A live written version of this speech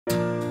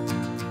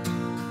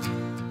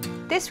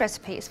This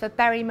recipe is for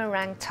berry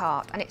meringue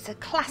tart and it's a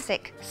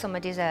classic summer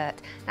dessert.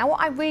 Now what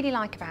I really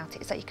like about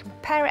it is that you can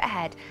prepare it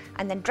ahead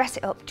and then dress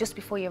it up just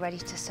before you're ready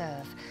to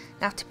serve.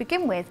 Now to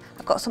begin with,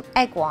 I've got some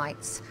egg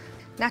whites.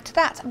 Now to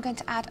that I'm going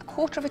to add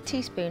 1/4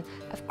 teaspoon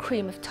of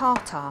cream of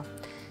tartar.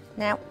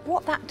 Now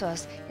what that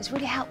does is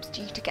really helps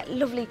you to get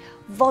lovely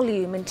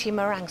volume into your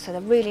meringues so they're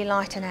really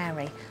light and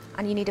airy.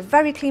 And you need a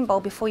very clean bowl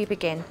before you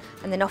begin,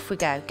 and then off we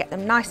go. Get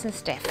them nice and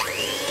stiff.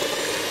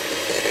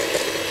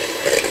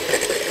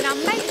 Now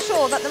make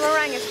sure that the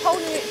meringue is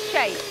holding its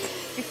shape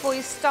before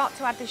you start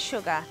to add the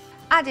sugar.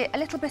 Add it a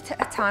little bit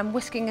at a time,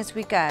 whisking as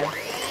we go.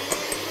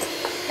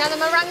 Now the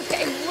meringue is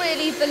getting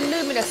really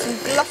voluminous and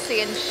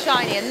glossy and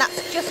shiny, and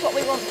that's just what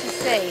we want to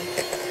see.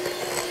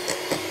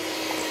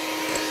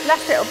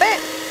 Last little bit.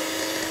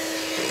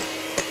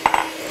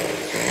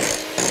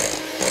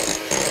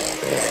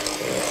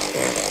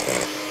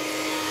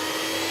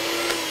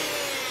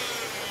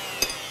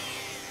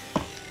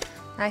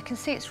 Now you can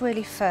see it's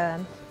really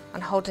firm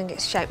and holding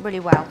its shape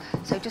really well.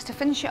 So just to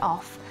finish it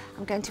off,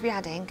 I'm going to be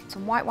adding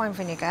some white wine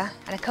vinegar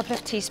and a couple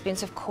of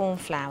teaspoons of corn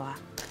flour.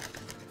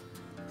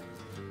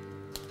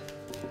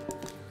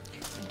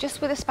 And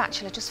just with a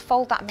spatula, just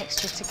fold that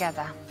mixture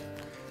together,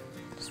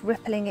 just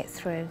rippling it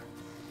through.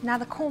 Now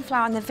the corn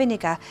flour and the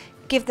vinegar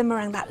give the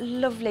meringue that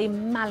lovely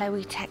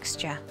mallowy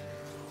texture.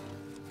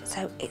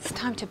 So it's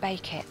time to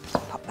bake it.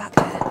 Just pop that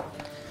there.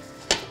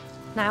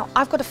 Now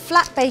I've got a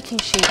flat baking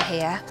sheet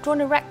here,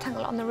 drawn a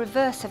rectangle on the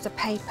reverse of the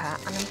paper,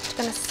 and I'm just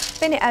going to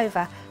spin it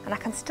over, and I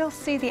can still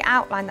see the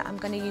outline that I'm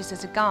going to use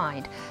as a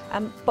guide.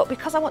 But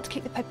because I want to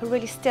keep the paper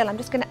really still, I'm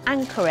just going to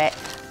anchor it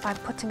by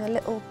putting a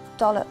little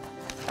dollop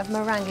of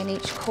meringue in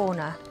each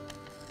corner.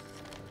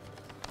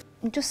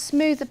 And just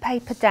smooth the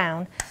paper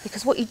down,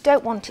 because what you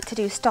don't want it to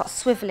do is start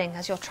swivelling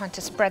as you're trying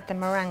to spread the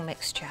meringue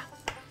mixture.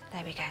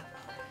 There we go.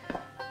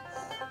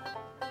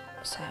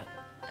 So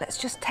let's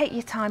just take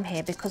your time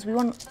here because we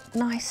want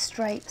nice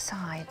straight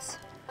sides.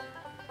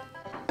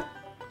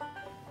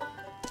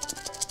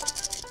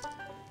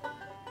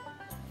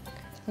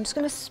 I'm just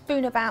going to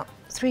spoon about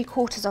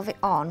 3/4 of it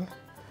on,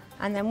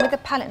 and then with a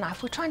palette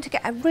knife we're trying to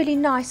get a really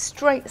nice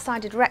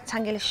straight-sided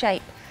rectangular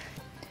shape.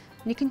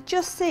 And you can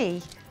just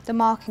see the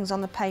markings on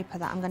the paper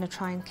that I'm going to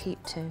try and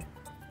keep to.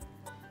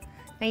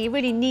 Now you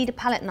really need a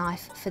palette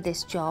knife for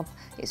this job.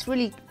 It's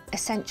really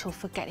essential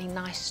for getting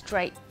nice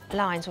straight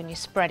lines when you're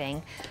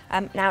spreading.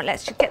 Now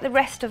let's just get the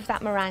rest of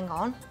that meringue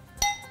on.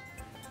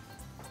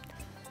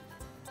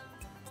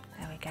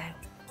 There we go.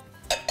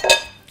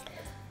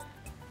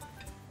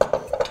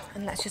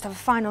 And let's just have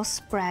a final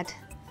spread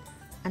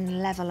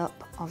and level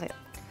up of it.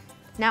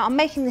 Now I'm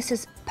making this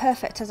as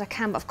perfect as I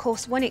can, but of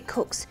course when it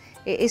cooks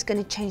it is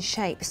going to change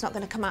shape. It's not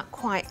going to come out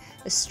quite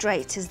as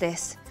straight as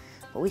this,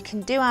 but we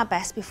can do our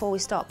best before we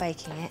start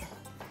baking it.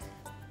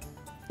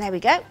 There we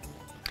go.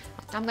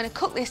 I'm going to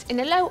cook this in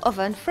a low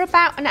oven for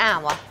about an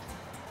hour.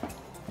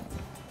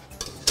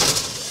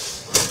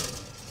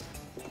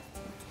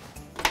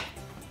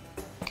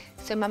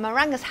 So my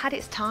meringue has had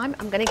its time.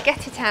 I'm going to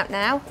get it out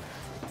now.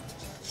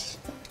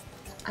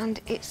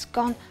 And it's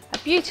gone a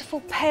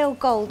beautiful pale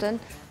golden.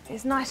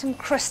 It's nice and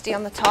crusty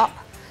on the top.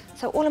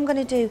 So all I'm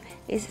going to do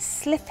is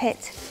slip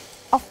it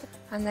off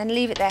and then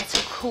leave it there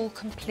to cool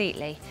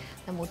completely.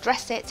 Then we'll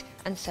dress it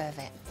and serve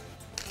it.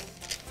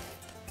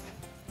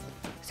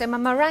 So my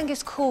meringue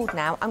is cooled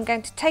now. I'm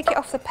going to take it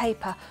off the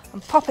paper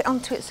and pop it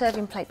onto its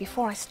serving plate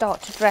before I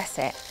start to dress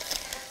it.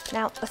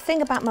 Now the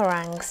thing about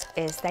meringues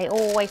is they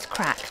always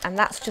crack, and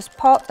that's just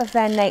part of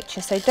their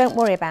nature, so don't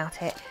worry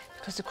about it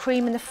because the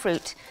cream and the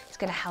fruit is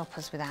going to help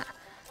us with that.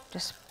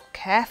 Just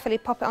carefully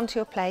pop it onto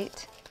your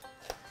plate.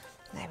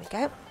 There we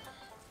go.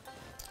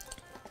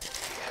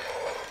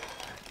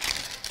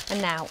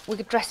 And now we're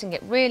dressing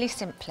it really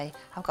simply.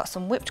 I've got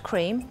some whipped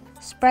cream,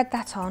 spread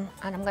that on,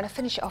 and I'm going to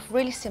finish it off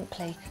really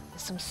simply with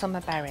some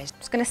summer berries. I'm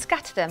just going to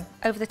scatter them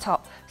over the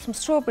top, some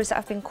strawberries that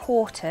have been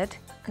quartered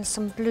and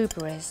some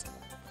blueberries.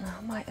 Now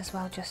I might as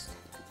well just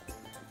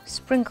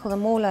sprinkle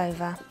them all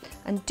over,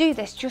 and do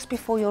this just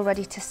before you're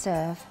ready to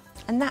serve.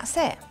 And that's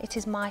it. It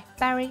is my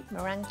berry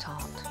meringue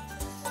tart.